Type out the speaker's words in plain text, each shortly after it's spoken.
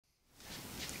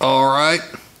All right,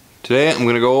 today I'm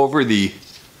going to go over the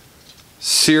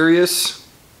Sirius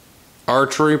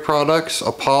Archery Products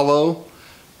Apollo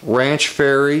Ranch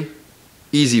Fairy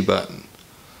Easy Button.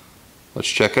 Let's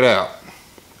check it out.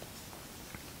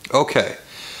 Okay,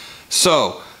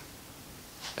 so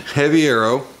heavy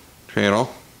arrow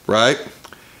channel, right?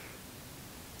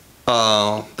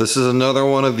 This is another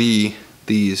one of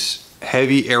these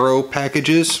heavy arrow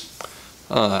packages.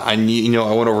 I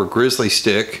went over Grizzly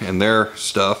Stick and their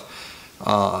stuff,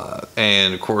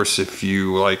 and of course, if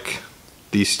you like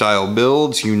these style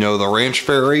builds, you know the Ranch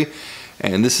Fairy,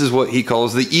 and this is what he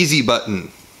calls the Easy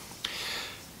Button,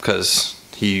 because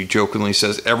he jokingly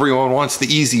says everyone wants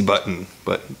the Easy Button,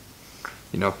 but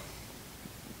you know.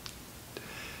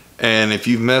 And if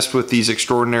you've messed with these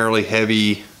extraordinarily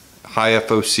heavy, high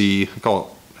FOC, I call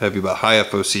it heavy but high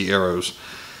FOC arrows,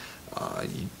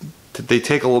 they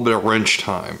take a little bit of wrench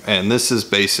time, and this is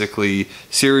basically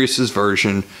Sirius's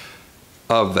version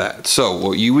of that. So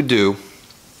what you would do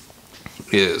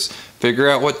is figure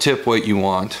out what tip weight you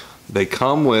want. They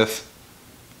come with,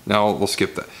 now we'll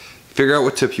skip that. Figure out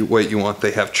what tip weight you want.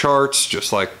 They have charts,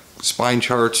 just like spine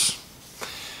charts,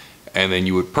 and then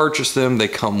you would purchase them. They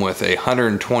come with a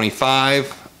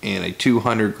 125 and a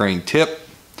 200 grain tip.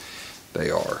 They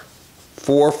are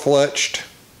 4-fletched.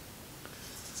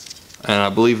 And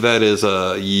I believe that is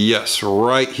a, yes,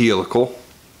 right helical.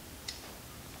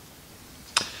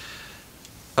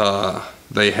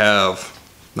 They have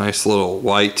nice little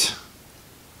white,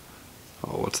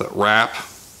 what's that, wrap?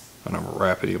 I never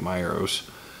wrap any of my arrows.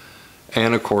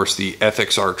 And of course the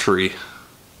Ethics Archery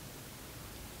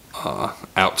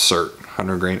outsert,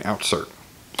 100 grain outsert.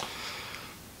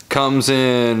 Comes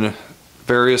in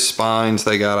various spines.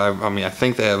 They got, I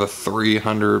think they have a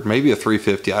 300, maybe a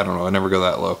 350, I don't know, I never go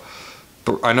that low.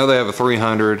 I know they have a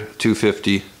 300,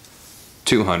 250,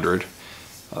 200,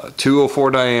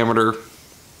 204 diameter,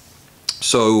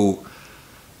 so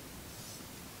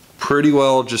pretty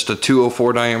well just a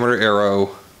 204 diameter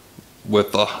arrow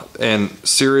with the, and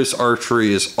Sirius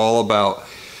Archery is all about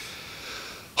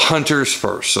hunters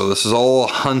first. So this is all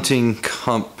hunting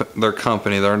their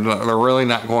company. They're really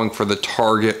not going for the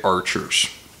target archers.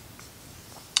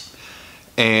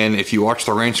 And if you watch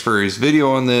the Ranch Fairy's video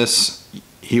on this,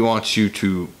 he wants you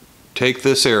to take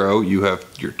this arrow, you have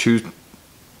your 2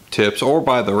 tips, or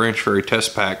buy the Ranch Fairy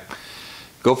test pack,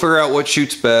 go figure out what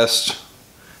shoots best,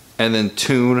 and then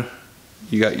tune.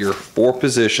 You got your 4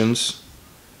 positions.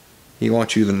 He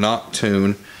wants you to not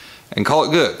tune and call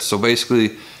it good. So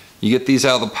basically you get these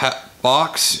out of the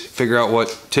box, figure out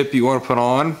what tip you want to put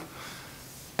on,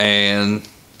 and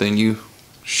then you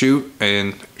shoot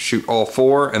all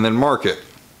 4 and then mark it.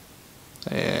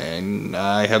 And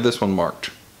I have this one marked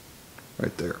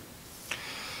right there.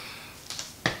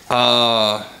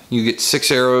 You get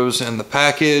 6 arrows in the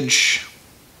package.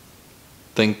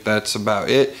 Think that's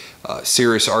about it.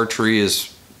 Sirius Archery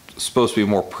is supposed to be a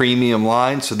more premium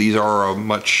line, so these are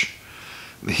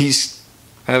these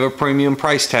have a premium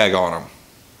price tag on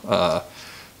them.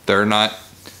 They're not,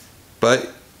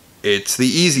 but it's the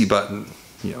Easy Button.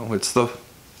 You know, it's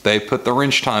they put the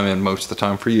wrench time in most of the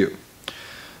time for you.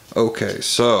 Okay,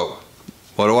 so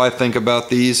what do I think about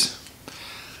these?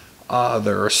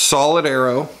 They're a solid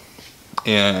arrow,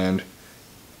 and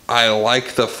I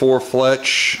like the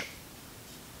 4-fletch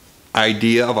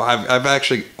idea. I've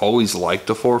actually always liked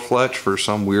the 4-fletch for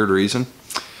some weird reason.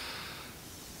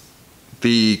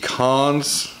 The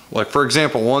cons, like for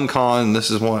example, one con, this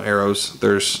is one arrows,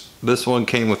 this one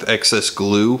came with excess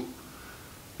glue,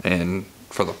 and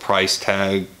for the price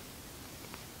tag,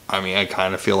 I mean, I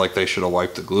kind of feel like they should have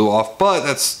wiped the glue off, but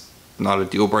that's not a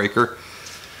deal breaker.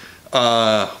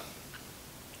 On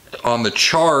the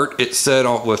chart, it said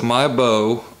with my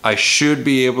bow, I should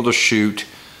be able to shoot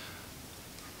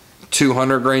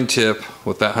 200 grain tip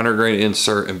with that 100 grain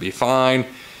insert and be fine.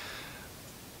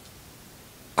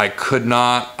 I could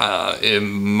not, in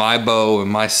my bow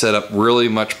and my setup, really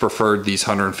much preferred these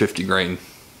 150 grain.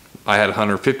 I had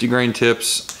 150 grain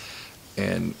tips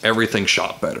and everything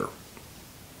shot better.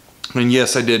 And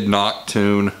yes, I did not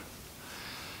tune,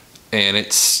 and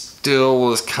it still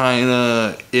was kind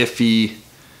of iffy.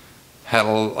 Had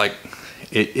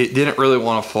it didn't really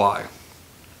want to fly.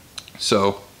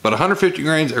 So, but 150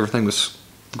 grains, everything was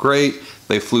great.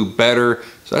 They flew better,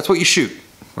 so that's what you shoot,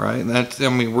 right? I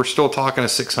mean, we're still talking a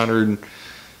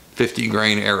 650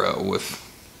 grain arrow with,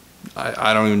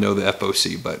 I don't even know the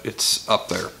FOC, but it's up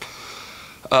there.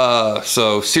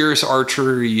 So Sirius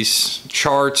Archery's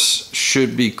charts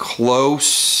should be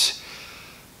close.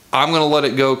 I'm gonna let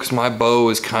it go because my bow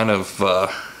is kind of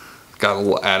got a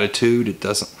little attitude. It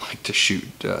doesn't like to shoot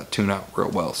tune out real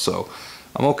well, so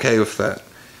I'm okay with that.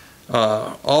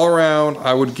 All around,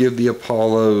 I would give the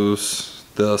Apollos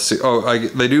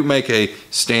they do make a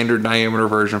standard diameter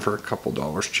version for a couple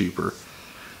dollars cheaper.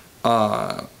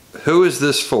 Who is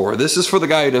this for? This is for the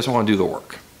guy who doesn't want to do the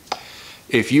work.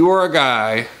 If you are a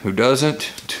guy who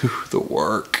doesn't do the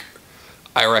work,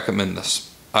 I recommend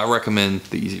this. I recommend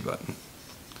the Easy Button.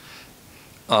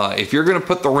 If you're going to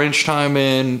put the wrench time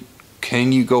in,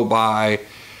 can you go buy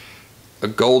a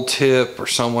Gold Tip or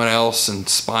someone else and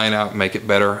spine out and make it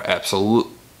better?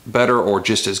 Absolutely better, or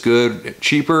just as good,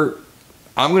 cheaper?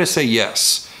 I'm going to say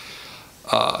yes.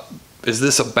 Is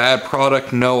this a bad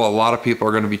product? No, a lot of people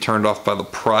are going to be turned off by the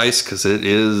price because it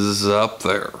is up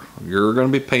there. You're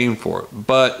going to be paying for it.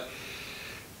 But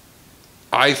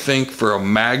I think for a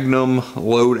Magnum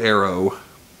load arrow,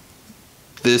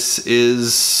 this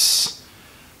is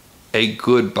a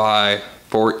good buy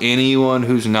for anyone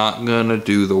who's not going to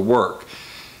do the work.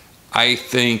 I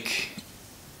think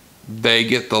they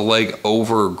get the leg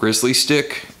over Grizzly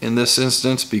Stick in this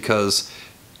instance because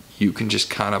you can just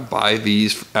kind of buy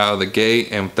these out of the gate,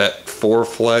 and with that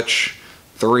 4-fletch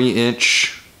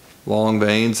 3-inch long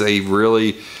vanes, they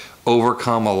really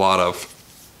overcome a lot of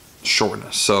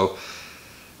shortness. So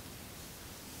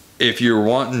if you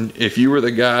were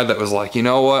the guy that was like, you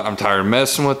know what, I'm tired of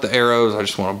messing with the arrows, I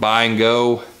just want to buy and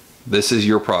go, this is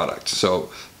your product. So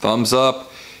thumbs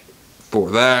up for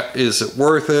that. Is it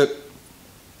worth it?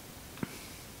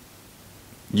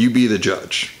 You be the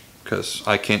judge, because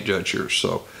I can't judge yours.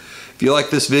 So if you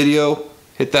like this video,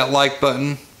 hit that like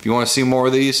button. If you want to see more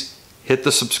of these, hit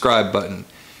the subscribe button.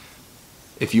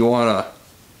 If you want to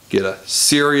get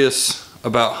serious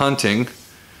about hunting,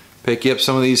 pick up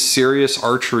some of these serious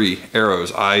archery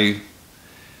arrows. I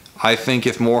think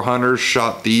if more hunters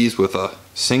shot these with a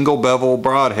single bevel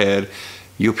broadhead,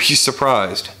 you'll be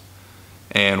surprised.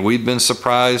 And we've been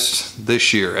surprised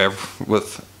this year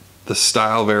with the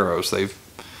style of arrows. They've,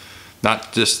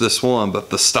 not just this one, but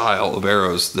the style of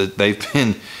arrows, that they've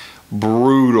been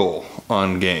brutal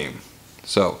on game.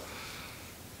 So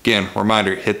again,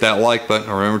 reminder, hit that like button.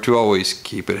 Remember to always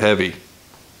keep it heavy.